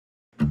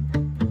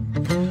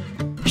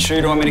Sure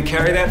you don't want me to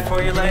carry that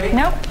for you, lady?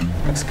 Nope.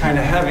 Looks kind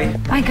of heavy.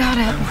 I got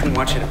it. I wouldn't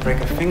want you to break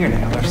a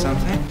fingernail or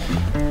something.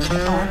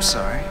 Oh, I'm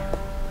sorry.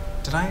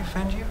 Did I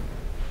offend you?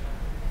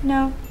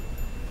 No.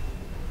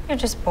 You're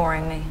just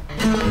boring me.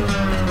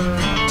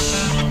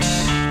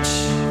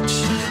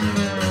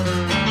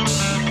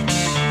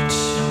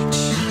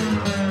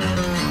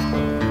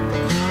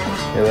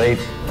 You're late.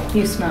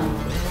 You smell.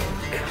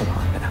 Come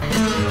on now.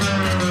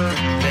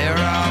 They're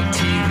all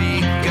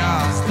TV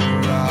gods,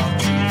 they're all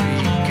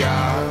TV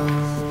gods.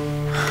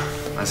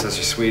 My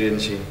sister's sweet, isn't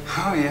she?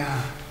 Oh,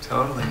 yeah,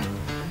 totally.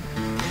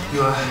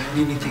 You,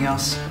 need anything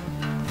else?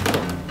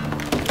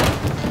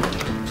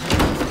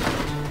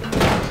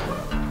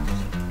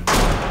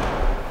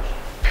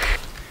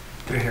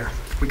 They're here.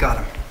 We got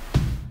him.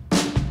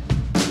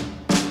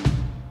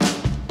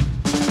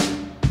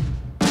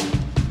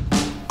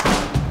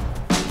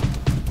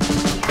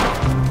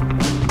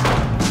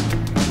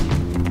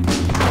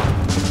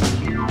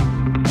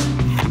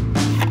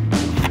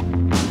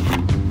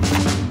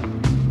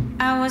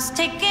 I was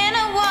taking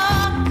a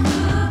walk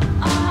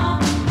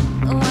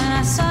when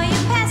I saw you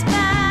pass by.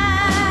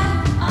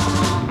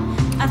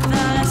 I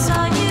thought I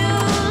saw you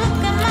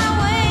looking my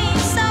way,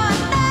 so I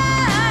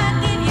thought I'd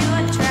give you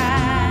a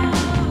try.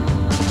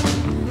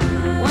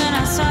 When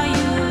I saw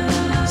you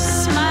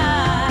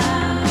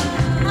smile,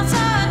 I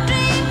saw a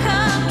dream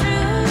come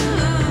true.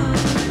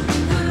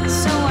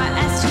 So I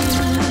asked you,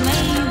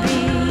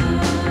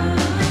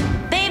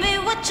 baby,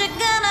 what you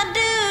gonna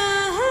do?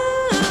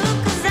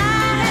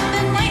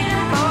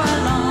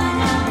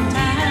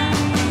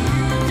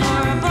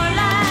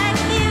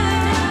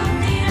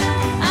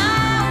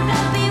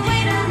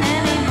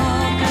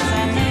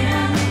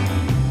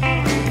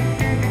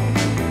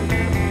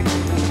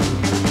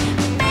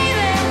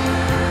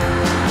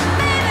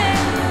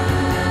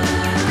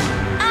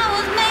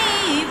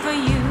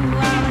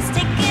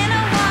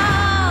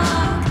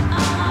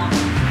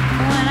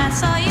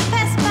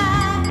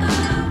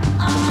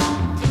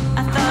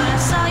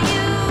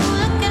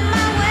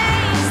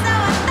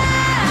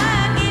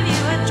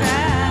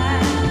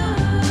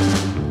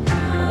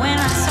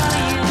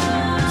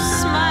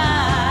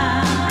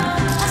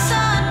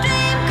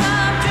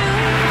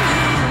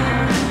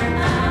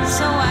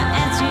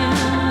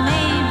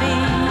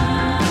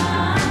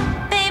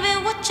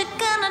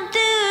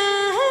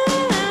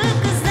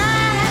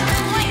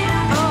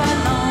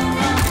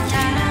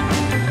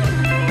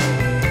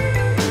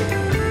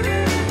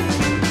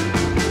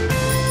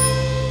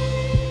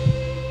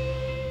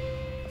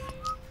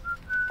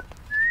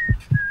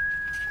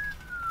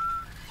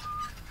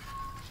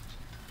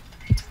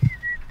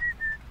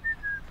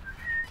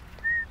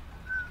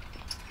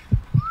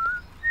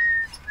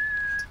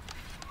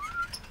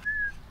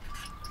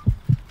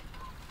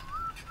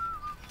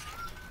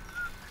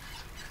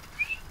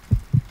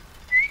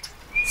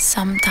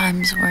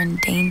 Sometimes we're in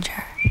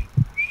danger.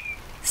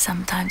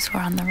 Sometimes we're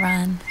on the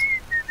run.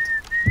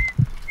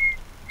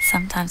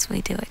 Sometimes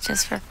we do it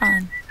just for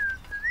fun.